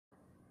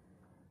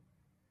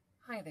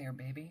Hi there,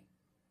 baby.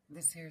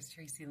 This here is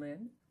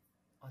Tracilyn,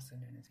 also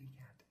known as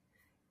Cat,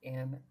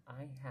 and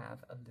I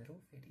have a little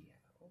video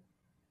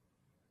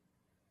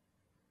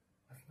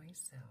of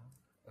myself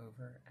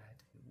over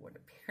at what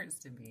appears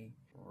to be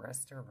a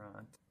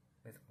restaurant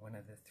with one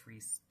of the Three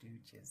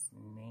Stooges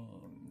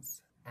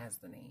names as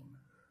the name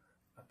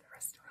of the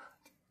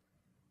restaurant.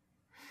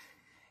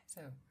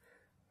 So,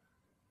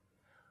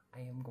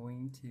 I am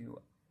going to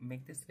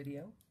make this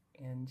video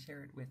and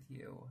share it with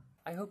you.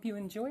 I hope you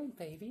enjoyed,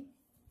 baby.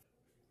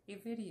 A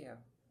video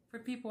for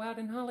people out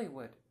in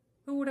Hollywood.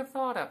 Who would have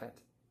thought of it?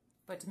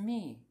 But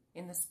me,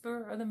 in the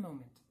spur of the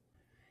moment.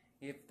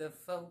 If the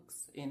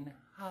folks in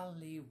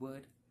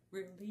Hollywood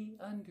really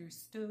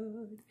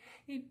understood,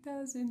 it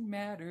doesn't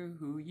matter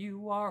who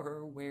you are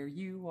or where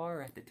you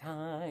are at the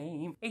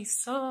time. A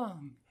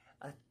song,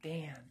 a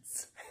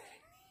dance,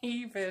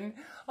 even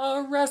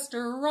a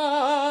restaurant.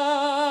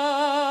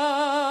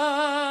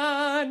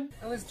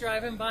 I was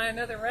driving by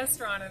another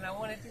restaurant and I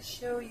wanted to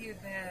show you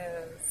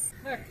this.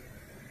 Look.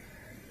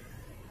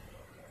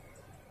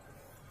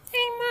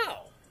 Hey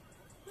Mo,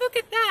 look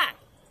at that.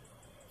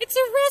 It's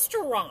a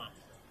restaurant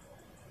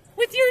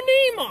with your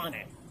name on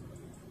it.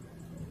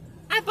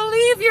 I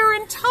believe you're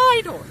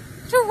entitled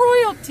to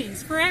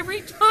royalties for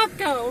every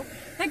taco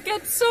that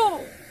gets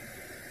sold.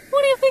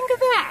 What do you think of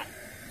that?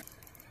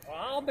 Well,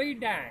 I'll be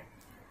danged.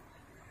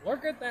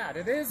 Look at that.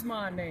 It is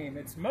my name.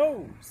 It's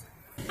Mo's.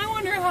 I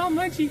wonder how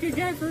much you could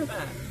get for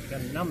that. You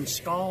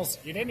numbskulls.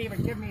 You didn't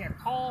even give me a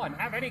call and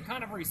have any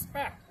kind of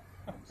respect.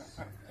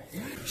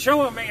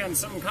 Show a man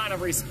some kind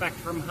of respect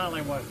from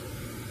Hollywood.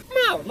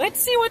 Mo, let's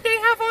see what they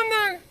have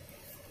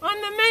on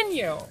the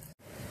menu.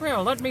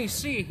 Well, let me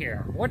see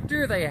here. What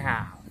do they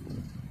have?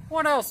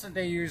 What else did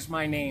they use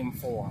my name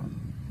for?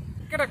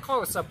 Get a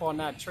close-up on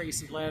that,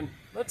 Tracilyn.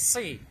 Let's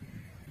see.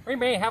 We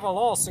may have a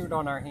lawsuit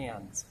on our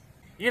hands.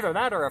 Either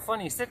that or a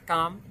funny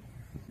sitcom.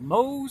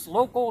 Mo's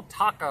Local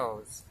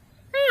Tacos.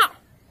 Yeah,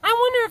 I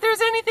wonder if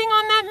there's anything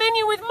on that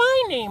menu with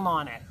my name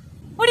on it.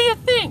 What do you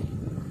think?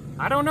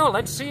 I don't know.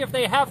 Let's see if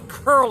they have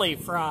curly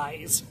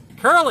fries.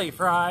 Curly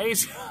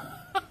fries?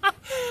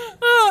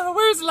 Oh,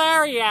 where's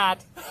Larry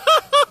at?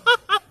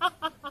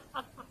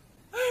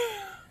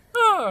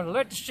 Oh,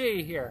 let's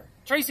see here.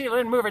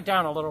 Tracilyn, move it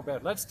down a little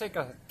bit. Let's take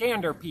a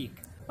gander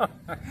peek.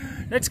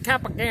 Let's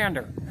cap a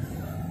gander.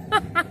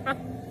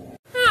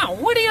 Oh,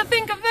 what do you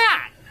think of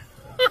that?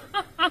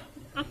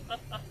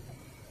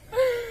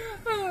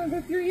 Oh,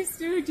 the Three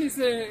Stooges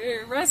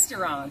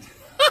restaurant.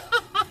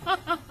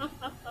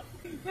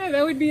 Yeah,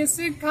 that would be a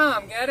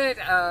sitcom, get it?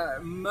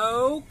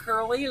 Mo,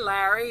 Curly,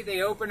 Larry,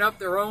 they open up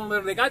their own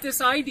little, they got this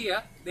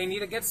idea, they need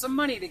to get some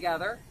money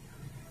together.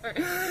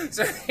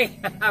 So they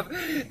have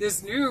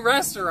this new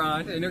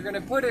restaurant, and they're going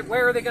to put it,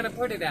 where are they going to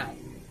put it at?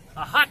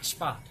 A hot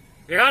spot.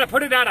 You got to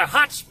put it at a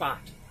hot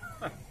spot.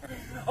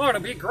 Oh,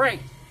 it'll be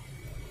great.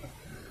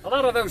 A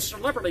lot of those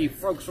celebrity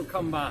folks will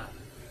come by.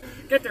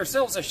 Get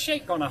themselves a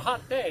shake on a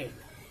hot day.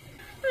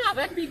 Oh,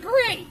 that'd be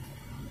great.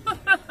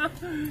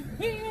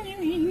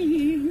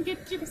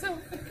 Get yourself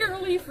a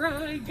curly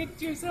fry.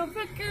 Get yourself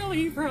a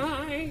curly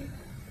fry.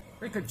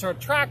 We could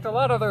attract a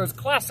lot of those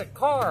classic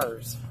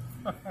cars.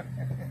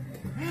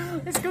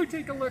 Let's go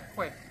take a look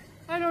quick.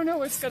 I don't know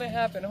what's going to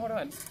happen. Hold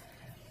on.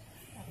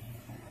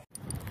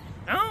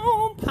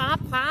 Oh,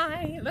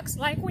 Popeye. Looks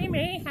like we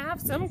may have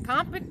some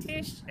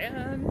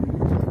competition.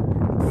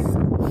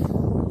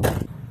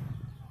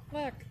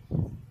 Look.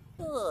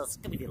 Oh,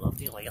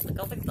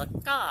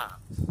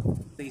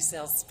 they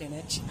sell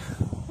spinach.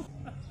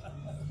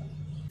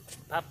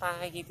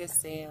 Popeye the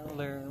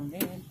Sailor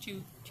Man,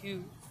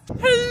 choo-choo.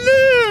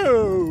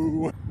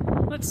 Hello!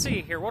 Let's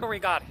see here, what do we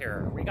got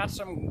here? We got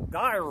some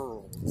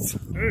gyros.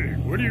 Hey,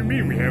 what do you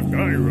mean we have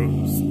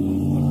gyros?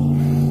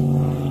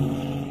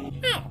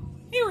 Oh,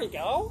 here we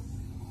go.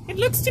 It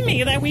looks to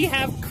me that we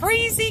have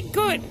crazy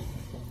good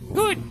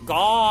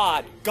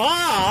God.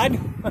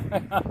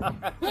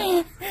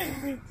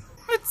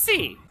 Let's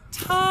see.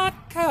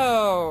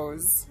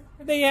 Tacos.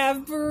 They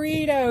have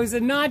burritos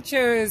and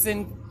nachos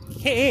and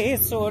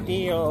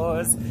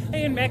quesadillas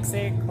in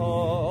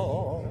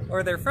Mexico.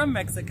 Or they're from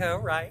Mexico,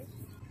 right?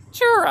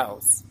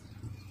 Churros.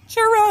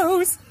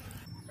 Churros.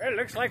 Well, it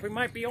looks like we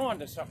might be on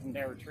to something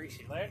there,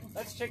 Tracilyn.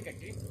 Let's take a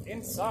peek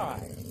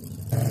inside.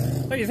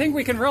 So you think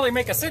we can really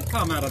make a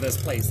sitcom out of this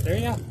place, do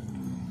you?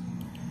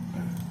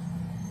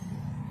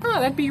 Oh,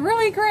 that'd be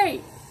really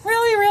great.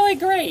 Really, really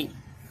great.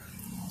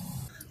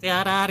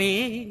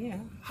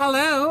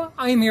 Hello,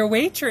 I'm your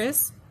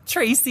waitress,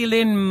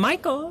 Tracilyn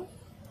Michael.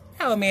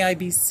 How may I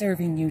be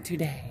serving you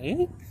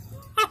today?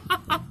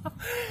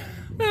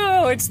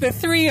 Oh, it's the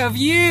three of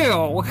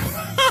you.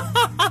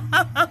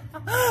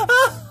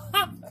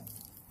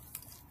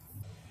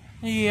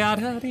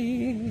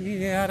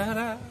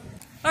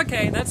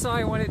 Okay, that's all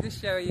I wanted to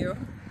show you.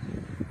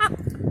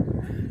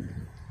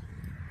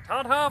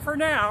 Ta-ta for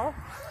now.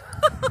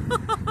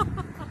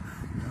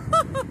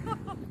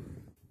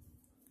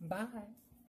 Bye.